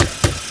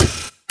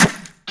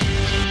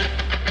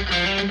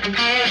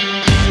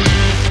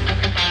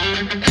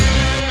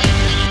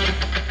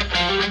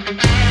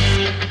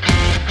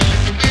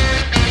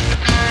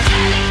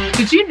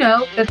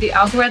know that the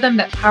algorithm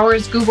that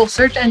powers Google's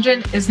search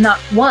engine is not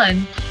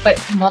one, but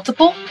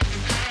multiple?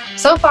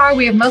 So far,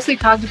 we have mostly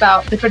talked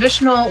about the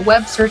traditional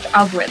web search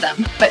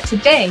algorithm, but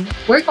today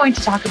we're going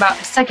to talk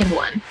about a second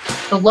one,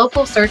 the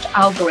local search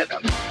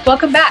algorithm.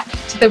 Welcome back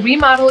to the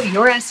Remodel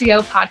Your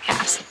SEO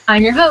podcast.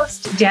 I'm your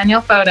host,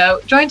 Danielle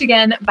Photo, joined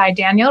again by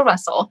Danielle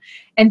Russell.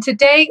 And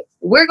today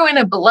we're going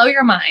to blow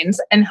your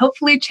minds and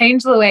hopefully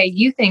change the way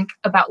you think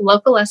about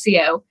local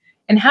SEO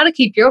and how to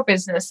keep your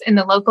business in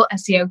the local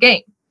SEO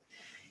game.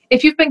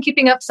 If you've been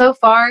keeping up so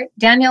far,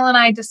 Danielle and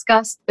I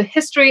discussed the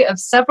history of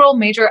several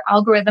major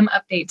algorithm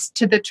updates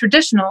to the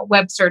traditional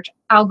web search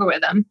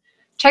algorithm.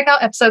 Check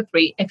out episode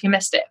 3 if you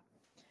missed it.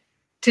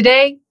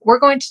 Today, we're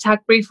going to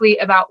talk briefly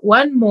about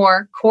one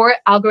more core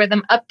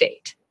algorithm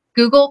update,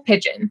 Google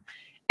Pigeon.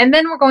 And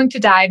then we're going to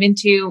dive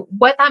into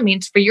what that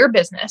means for your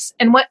business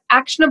and what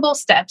actionable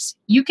steps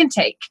you can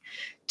take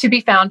to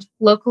be found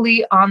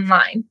locally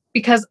online.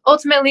 Because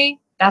ultimately,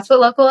 that's what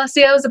local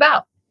SEO is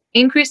about.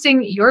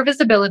 Increasing your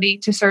visibility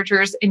to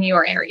searchers in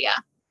your area.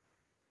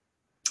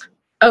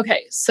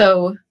 Okay,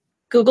 so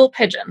Google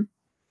Pigeon.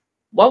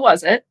 What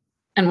was it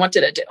and what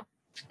did it do?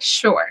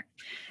 Sure.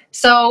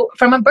 So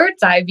from a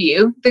bird's eye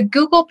view, the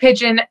Google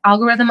Pigeon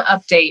algorithm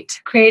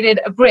update created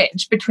a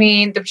bridge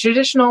between the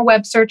traditional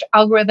web search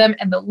algorithm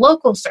and the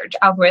local search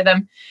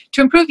algorithm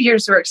to improve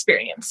user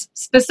experience,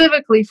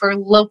 specifically for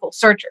local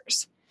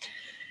searchers.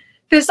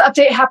 This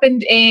update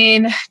happened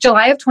in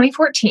July of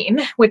 2014,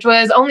 which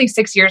was only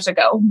 6 years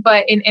ago,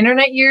 but in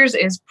internet years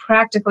is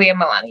practically a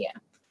millennia.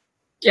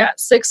 Yeah,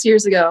 6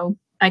 years ago,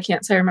 I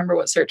can't say I remember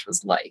what search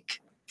was like.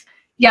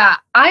 Yeah,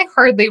 I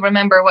hardly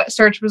remember what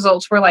search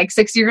results were like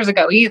 6 years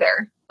ago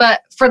either.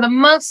 But for the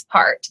most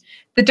part,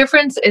 the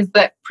difference is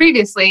that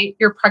previously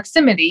your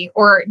proximity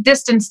or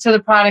distance to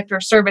the product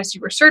or service you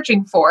were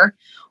searching for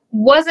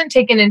wasn't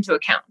taken into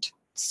account.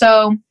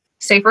 So,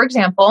 say, for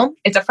example,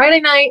 it's a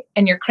Friday night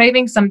and you're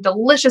craving some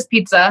delicious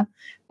pizza,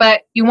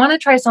 but you want to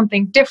try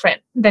something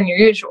different than your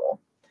usual.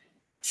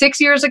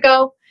 6 years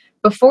ago,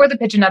 before the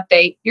Pigeon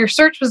update, your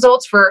search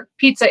results for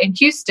pizza in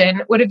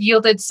Houston would have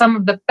yielded some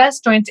of the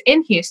best joints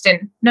in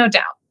Houston, no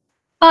doubt.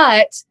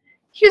 But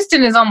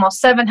Houston is almost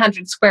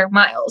 700 square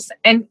miles,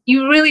 and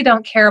you really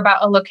don't care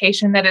about a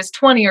location that is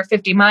 20 or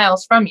 50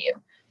 miles from you.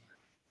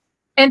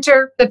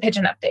 Enter the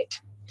Pigeon update.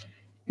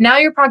 Now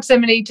your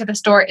proximity to the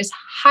store is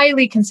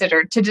highly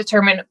considered to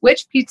determine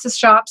which pizza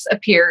shops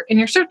appear in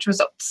your search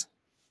results.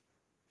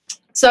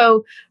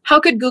 So how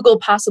could Google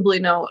possibly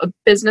know a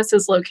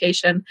business's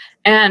location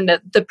and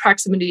the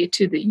proximity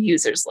to the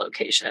user's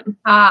location?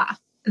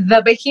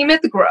 The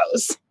behemoth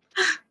grows.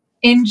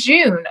 In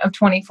June of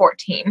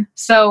 2014,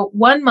 so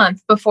 1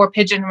 month before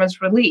Pigeon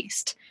was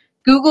released,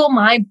 Google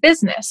My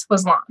Business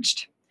was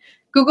launched.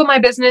 Google My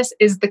Business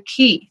is the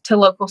key to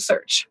local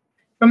search.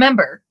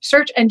 Remember,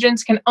 search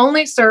engines can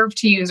only serve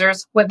to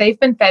users what they've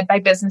been fed by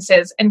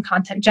businesses and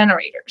content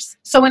generators.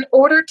 So in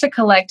order to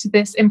collect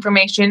this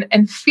information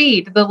and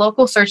feed the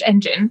local search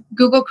engine,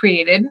 Google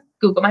created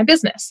Google My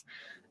Business,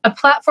 a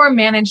platform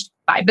managed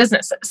by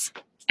businesses.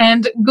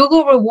 And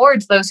Google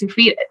rewards those who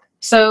feed it.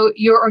 So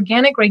your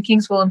organic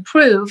rankings will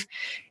improve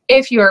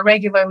if you are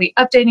regularly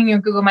updating your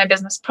Google My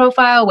Business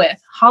profile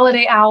with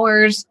holiday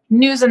hours,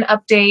 news and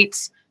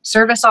updates,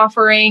 service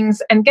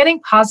offerings, and getting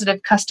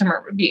positive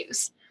customer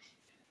reviews.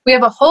 We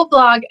have a whole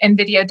blog and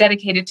video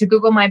dedicated to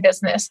Google My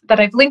Business that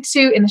I've linked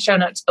to in the show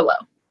notes below.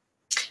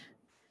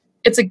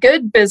 It's a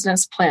good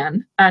business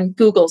plan on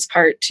Google's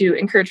part to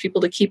encourage people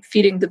to keep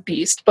feeding the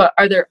beast, but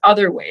are there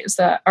other ways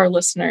that our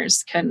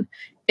listeners can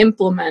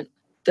implement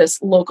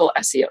this local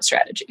SEO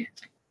strategy?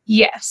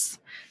 Yes.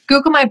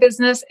 Google My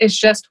Business is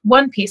just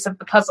one piece of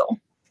the puzzle.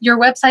 Your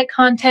website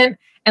content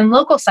and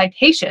local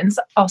citations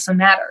also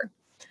matter.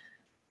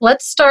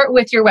 Let's start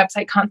with your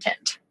website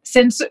content.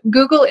 Since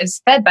Google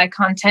is fed by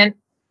content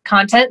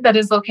that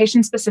is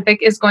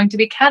location-specific is going to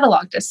be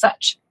cataloged as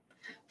such.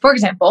 For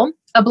example,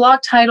 a blog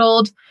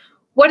titled,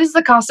 "What is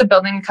the cost of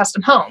building a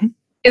custom home?"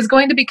 is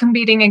going to be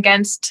competing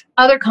against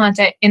other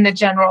content in the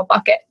general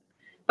bucket.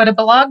 But a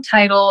blog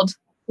titled,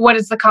 "What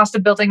is the cost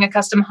of building a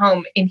custom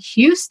home in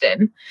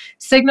Houston?"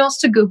 signals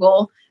to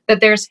Google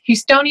that there's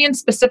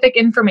Houstonian-specific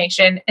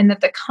information and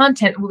that the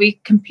content will be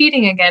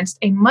competing against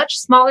a much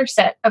smaller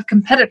set of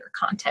competitor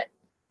content.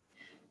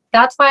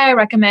 That's why I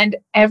recommend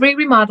every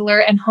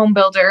remodeler and home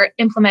builder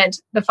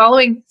implement the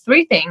following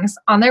 3 things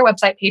on their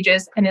website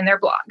pages and in their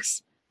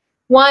blogs.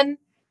 1,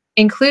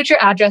 include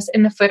your address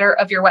in the footer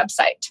of your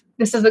website.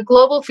 This is a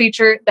global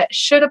feature that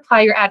should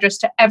apply your address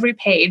to every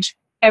page,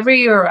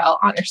 every URL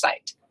on your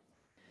site.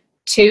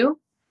 2,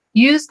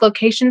 use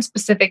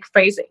location-specific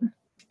phrasing.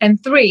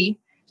 And 3,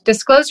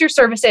 disclose your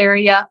service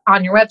area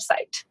on your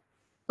website.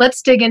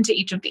 Let's dig into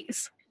each of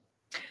these.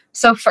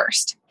 So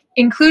first,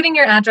 including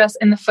your address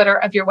in the footer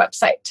of your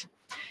website.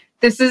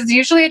 This is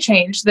usually a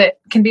change that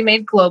can be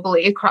made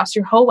globally across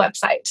your whole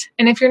website.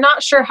 And if you're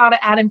not sure how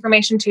to add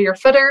information to your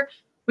footer,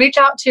 reach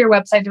out to your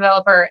website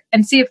developer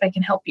and see if they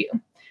can help you.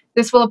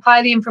 This will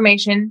apply the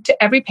information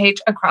to every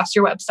page across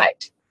your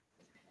website.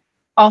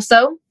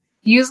 Also,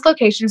 use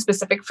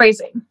location-specific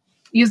phrasing.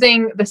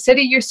 using the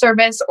city you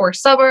service or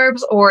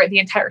suburbs or the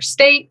entire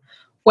state,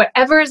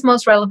 whatever is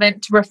most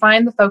relevant to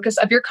refine the focus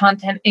of your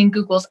content in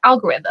Google's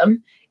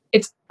algorithm.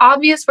 It's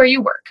obvious where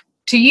you work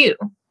to you,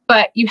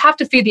 but you have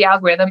to feed the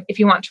algorithm if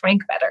you want to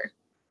rank better.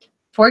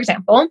 For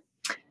example,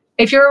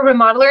 if you're a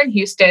remodeler in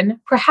Houston,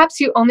 perhaps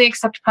you only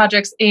accept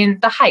projects in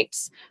the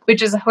Heights,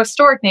 which is a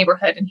historic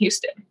neighborhood in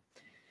Houston.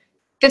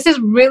 This is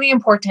really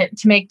important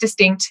to make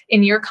distinct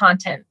in your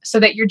content so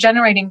that you're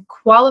generating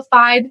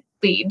qualified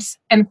leads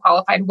and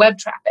qualified web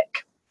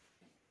traffic.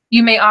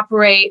 You may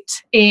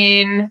operate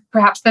in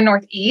perhaps the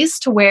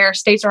Northeast, where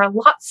states are a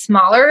lot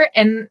smaller,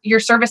 and your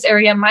service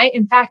area might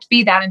in fact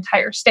be that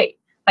entire state,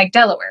 like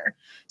Delaware.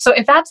 So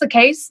if that's the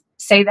case,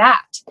 say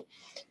that.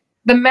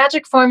 The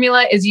magic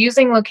formula is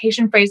using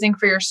location phrasing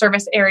for your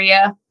service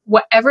area,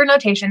 whatever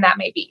notation that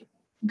may be.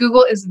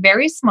 Google is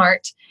very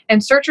smart,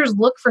 and searchers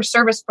look for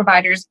service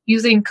providers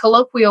using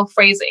colloquial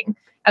phrasing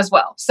as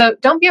well. So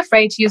don't be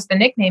afraid to use the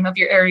nickname of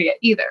your area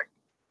either.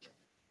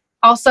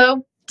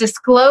 Also,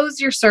 disclose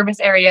your service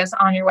areas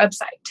on your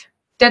website.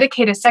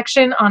 Dedicate a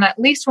section on at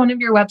least one of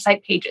your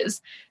website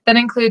pages that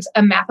includes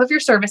a map of your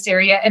service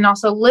area and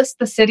also list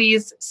the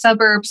cities,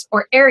 suburbs,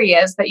 or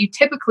areas that you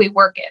typically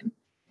work in.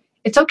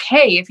 It's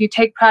okay if you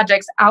take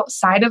projects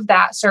outside of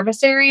that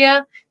service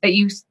area that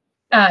you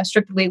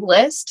strictly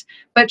list,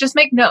 but just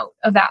make note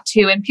of that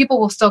too, and people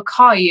will still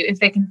call you if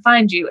they can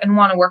find you and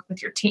want to work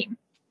with your team.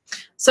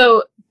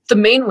 So the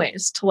main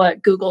ways to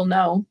let Google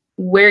know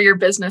where your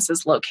business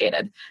is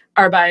located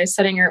are by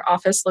setting your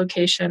office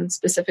location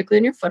specifically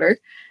in your footer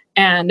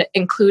and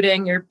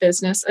including your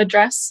business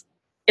address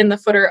in the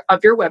footer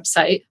of your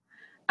website,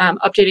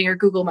 updating your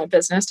Google My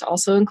Business to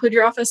also include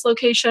your office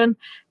location,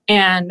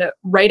 and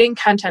writing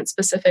content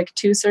specific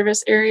to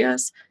service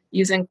areas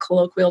using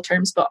colloquial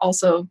terms, but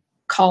also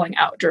calling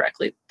out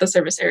directly the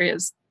service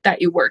areas that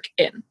you work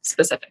in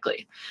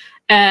specifically.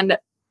 And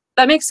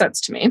that makes sense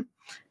to me.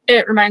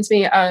 It reminds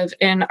me of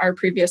in our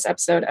previous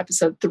episode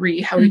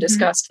 3, how we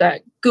discussed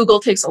that Google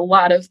takes a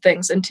lot of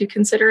things into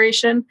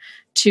consideration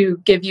to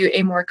give you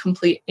a more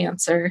complete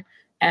answer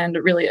and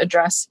really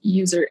address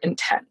user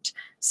intent.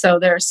 So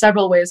there are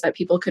several ways that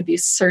people could be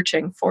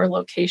searching for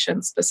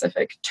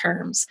location-specific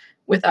terms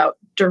without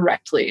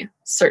directly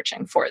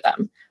searching for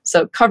them.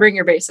 So covering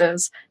your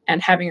bases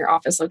and having your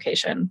office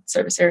location,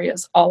 service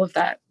areas, all of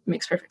that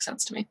makes perfect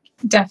sense to me.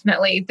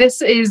 Definitely.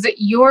 This is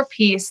your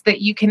piece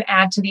that you can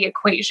add to the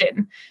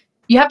equation.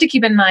 You have to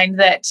keep in mind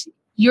that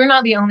you're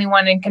not the only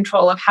one in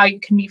control of how you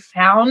can be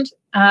found.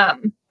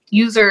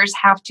 Users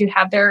have to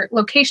have their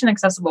location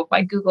accessible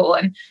by Google,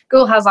 and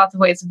Google has lots of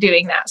ways of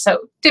doing that.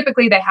 So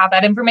typically they have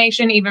that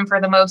information, even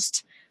for the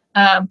most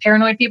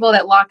paranoid people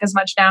that lock as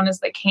much down as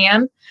they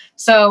can.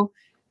 So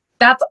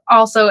that's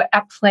also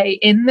at play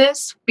in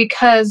this,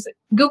 because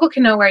Google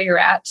can know where you're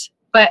at,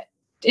 but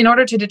in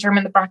order to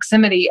determine the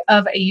proximity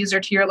of a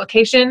user to your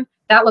location,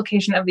 that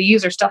location of the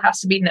user still has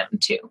to be known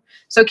too.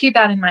 So keep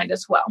that in mind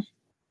as well.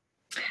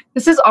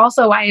 This is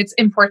also why it's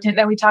important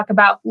that we talk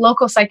about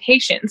local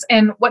citations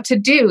and what to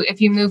do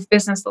if you move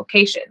business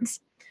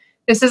locations.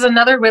 This is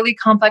another really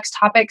complex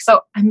topic, so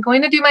I'm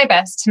going to do my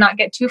best to not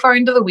get too far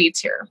into the weeds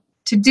here.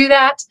 To do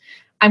that,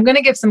 I'm going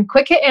to give some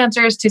quick hit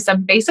answers to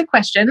some basic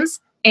questions,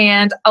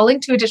 and I'll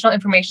link to additional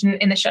information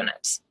in the show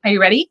notes. Are you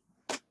ready?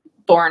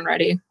 Born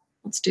ready.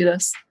 Let's do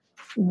this.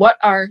 What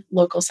are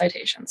local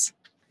citations?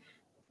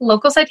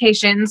 Local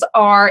citations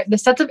are the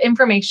sets of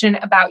information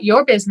about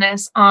your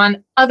business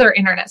on other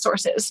internet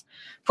sources.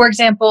 For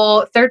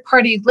example,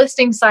 third-party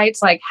listing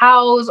sites like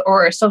Houzz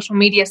or social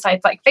media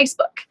sites like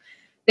Facebook.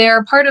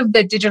 They're part of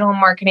the digital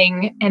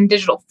marketing and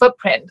digital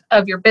footprint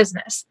of your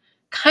business.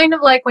 Kind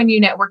of like when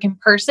you network in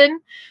person,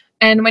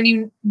 and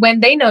when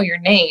they know your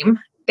name,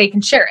 they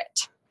can share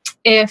it.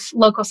 If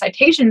local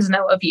citations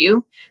know of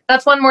you,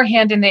 that's one more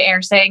hand in the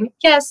air saying,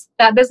 yes,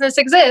 that business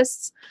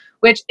exists,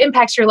 which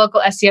impacts your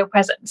local SEO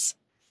presence.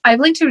 I've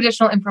linked to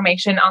additional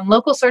information on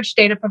local search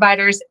data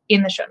providers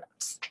in the show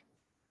notes.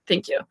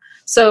 Thank you.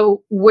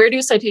 So where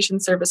do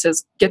citation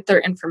services get their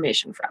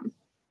information from?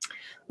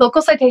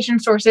 Local citation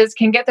sources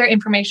can get their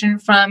information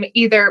from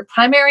either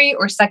primary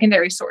or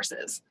secondary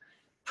sources.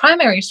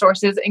 Primary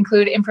sources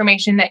include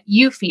information that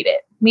you feed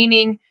it,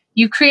 meaning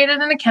you created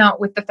an account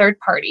with the third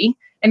party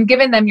and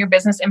given them your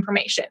business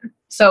information.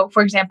 So,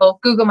 for example,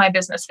 Google My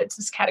Business fits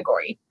this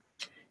category.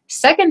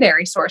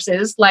 Secondary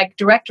sources, like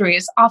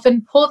directories,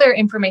 often pull their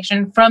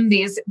information from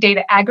these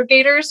data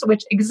aggregators,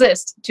 which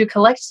exist to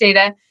collect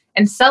data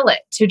and sell it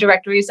to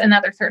directories and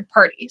other third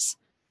parties.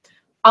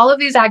 All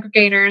of these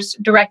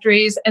aggregators,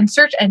 directories, and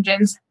search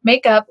engines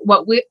make up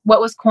what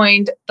was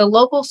coined the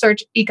local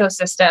search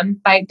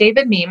ecosystem by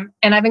David Meem,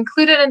 and I've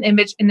included an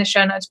image in the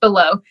show notes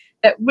below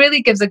that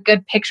really gives a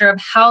good picture of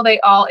how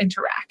they all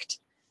interact.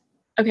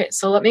 Okay,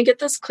 so let me get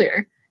this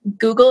clear.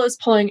 Google is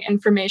pulling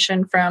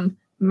information from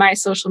my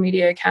social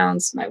media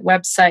accounts, my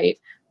website,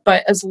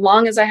 but as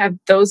long as I have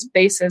those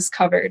bases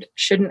covered,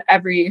 shouldn't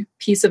every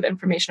piece of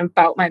information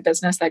about my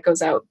business that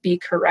goes out be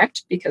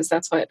correct because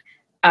that's what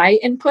I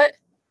input?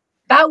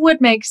 That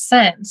would make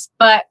sense,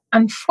 but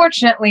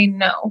unfortunately,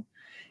 no.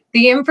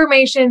 The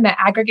information that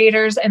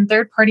aggregators and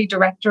third-party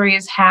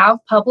directories have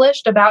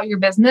published about your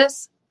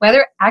business,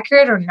 whether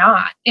accurate or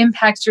not,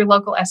 impacts your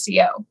local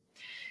SEO.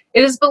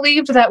 It is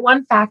believed that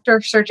one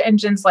factor search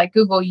engines like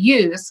Google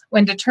use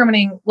when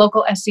determining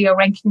local SEO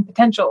ranking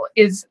potential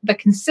is the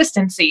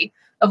consistency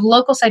of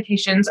local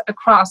citations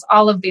across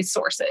all of these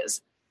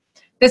sources.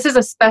 This is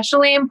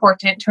especially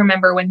important to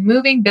remember when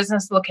moving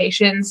business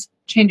locations,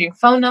 changing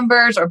phone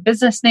numbers or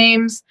business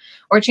names,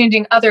 or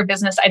changing other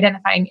business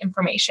identifying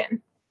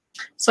information.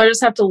 So I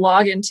just have to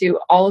log into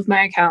all of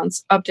my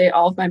accounts, update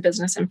all of my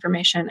business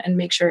information, and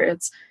make sure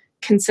it's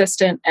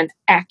consistent and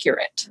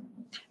accurate.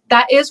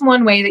 That is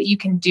one way that you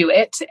can do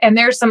it. And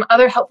there's some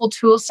other helpful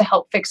tools to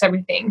help fix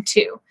everything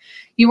too.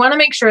 You want to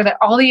make sure that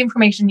all the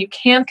information you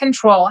can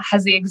control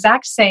has the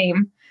exact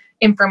same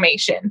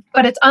information,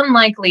 but it's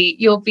unlikely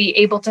you'll be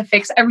able to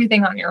fix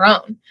everything on your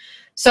own.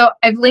 So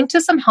I've linked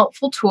to some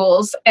helpful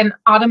tools and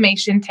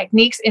automation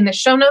techniques in the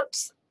show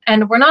notes,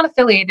 and we're not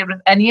affiliated with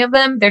any of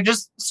them. They're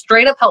just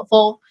straight up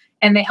helpful,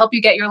 and they help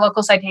you get your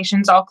local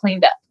citations all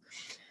cleaned up.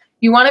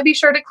 You want to be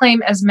sure to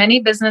claim as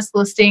many business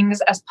listings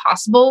as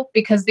possible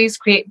because these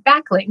create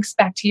backlinks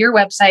back to your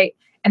website,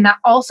 and that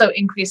also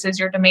increases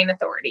your domain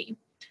authority.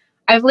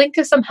 I've linked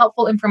to some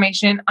helpful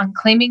information on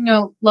claiming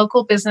your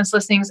local business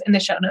listings in the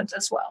show notes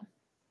as well.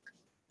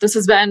 This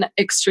has been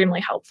extremely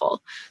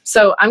helpful.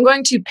 So I'm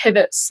going to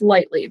pivot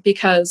slightly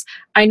because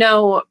I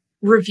know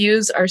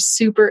reviews are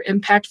super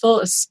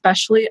impactful,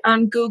 especially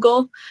on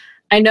Google.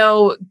 I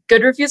know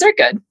good reviews are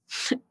good,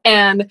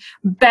 and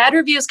bad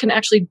reviews can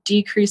actually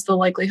decrease the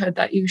likelihood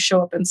that you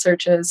show up in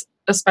searches,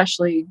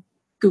 especially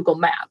Google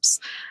Maps.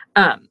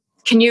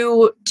 Can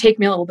you take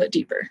me a little bit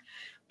deeper?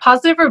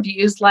 Positive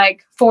reviews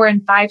like 4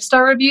 and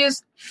 5-star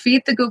reviews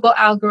feed the Google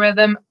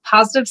algorithm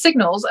positive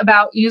signals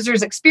about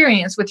users'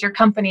 experience with your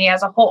company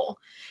as a whole.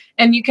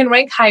 And you can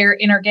rank higher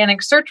in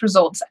organic search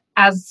results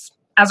as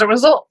a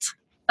result.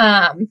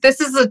 This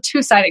is a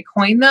two-sided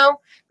coin,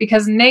 though,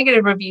 because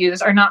negative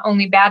reviews are not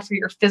only bad for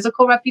your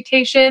physical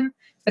reputation,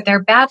 but they're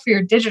bad for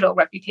your digital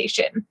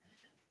reputation.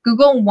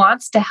 Google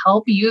wants to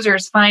help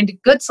users find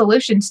good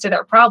solutions to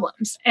their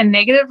problems, and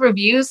negative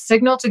reviews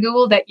signal to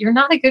Google that you're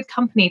not a good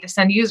company to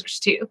send users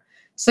to,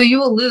 so you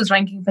will lose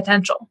ranking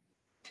potential.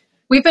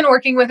 We've been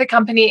working with a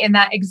company in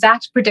that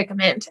exact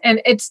predicament,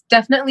 and it's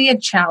definitely a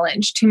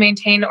challenge to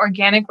maintain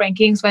organic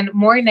rankings when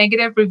more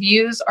negative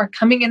reviews are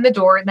coming in the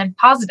door than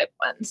positive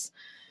ones.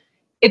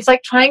 It's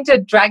like trying to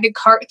drag a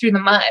cart through the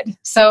mud.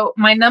 So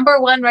my number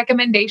one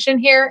recommendation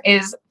here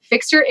is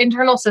fix your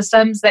internal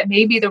systems that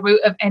may be the root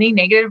of any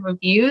negative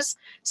reviews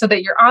so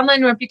that your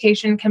online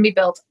reputation can be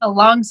built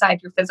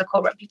alongside your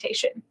physical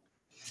reputation.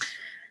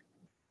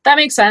 That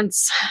makes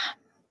sense.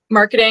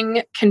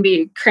 Marketing can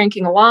be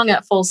cranking along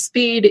at full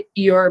speed.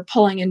 You're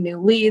pulling in new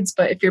leads,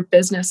 but if your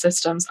business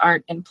systems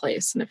aren't in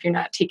place and if you're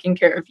not taking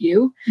care of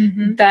you,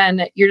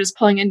 then you're just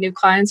pulling in new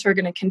clients who are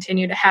going to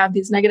continue to have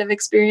these negative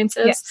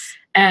experiences. Yes.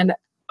 And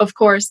of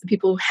course, the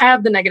people who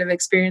have the negative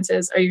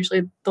experiences are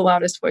usually the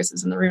loudest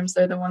voices in the rooms.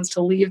 They're the ones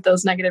to leave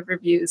those negative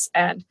reviews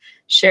and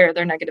share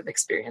their negative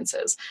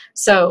experiences.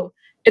 So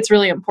it's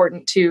really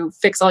important to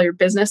fix all your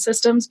business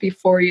systems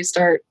before you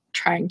start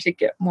trying to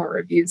get more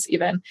reviews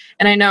even.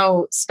 And I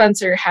know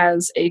Spencer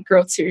has a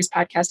Growth Series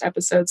podcast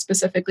episode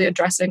specifically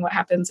addressing what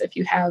happens if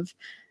you have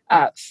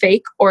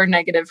fake or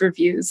negative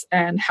reviews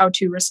and how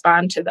to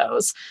respond to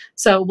those.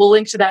 So we'll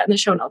link to that in the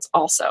show notes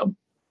also.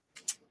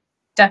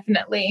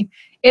 Definitely.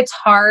 It's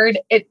hard.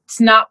 It's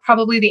not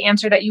probably the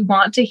answer that you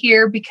want to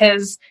hear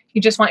because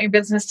you just want your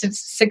business to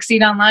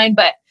succeed online,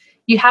 but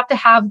you have to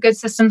have good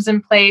systems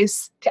in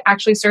place to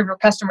actually serve your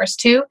customers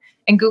too.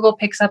 And Google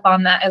picks up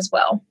on that as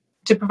well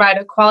to provide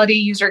a quality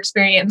user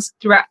experience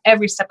throughout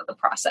every step of the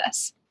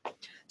process.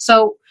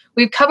 So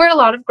we've covered a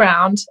lot of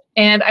ground,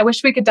 and I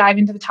wish we could dive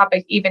into the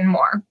topic even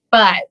more.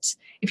 But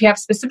if you have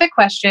specific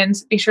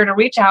questions, be sure to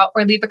reach out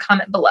or leave a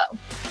comment below.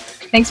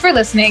 Thanks for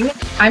listening.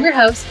 I'm your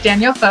host,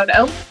 Danielle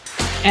Photo.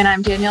 And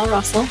I'm Danielle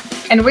Russell.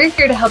 And we're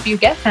here to help you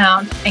get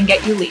found and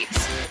get you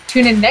leads.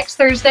 Tune in next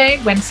Thursday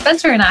when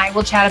Spencer and I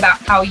will chat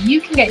about how you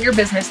can get your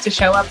business to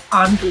show up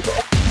on Google.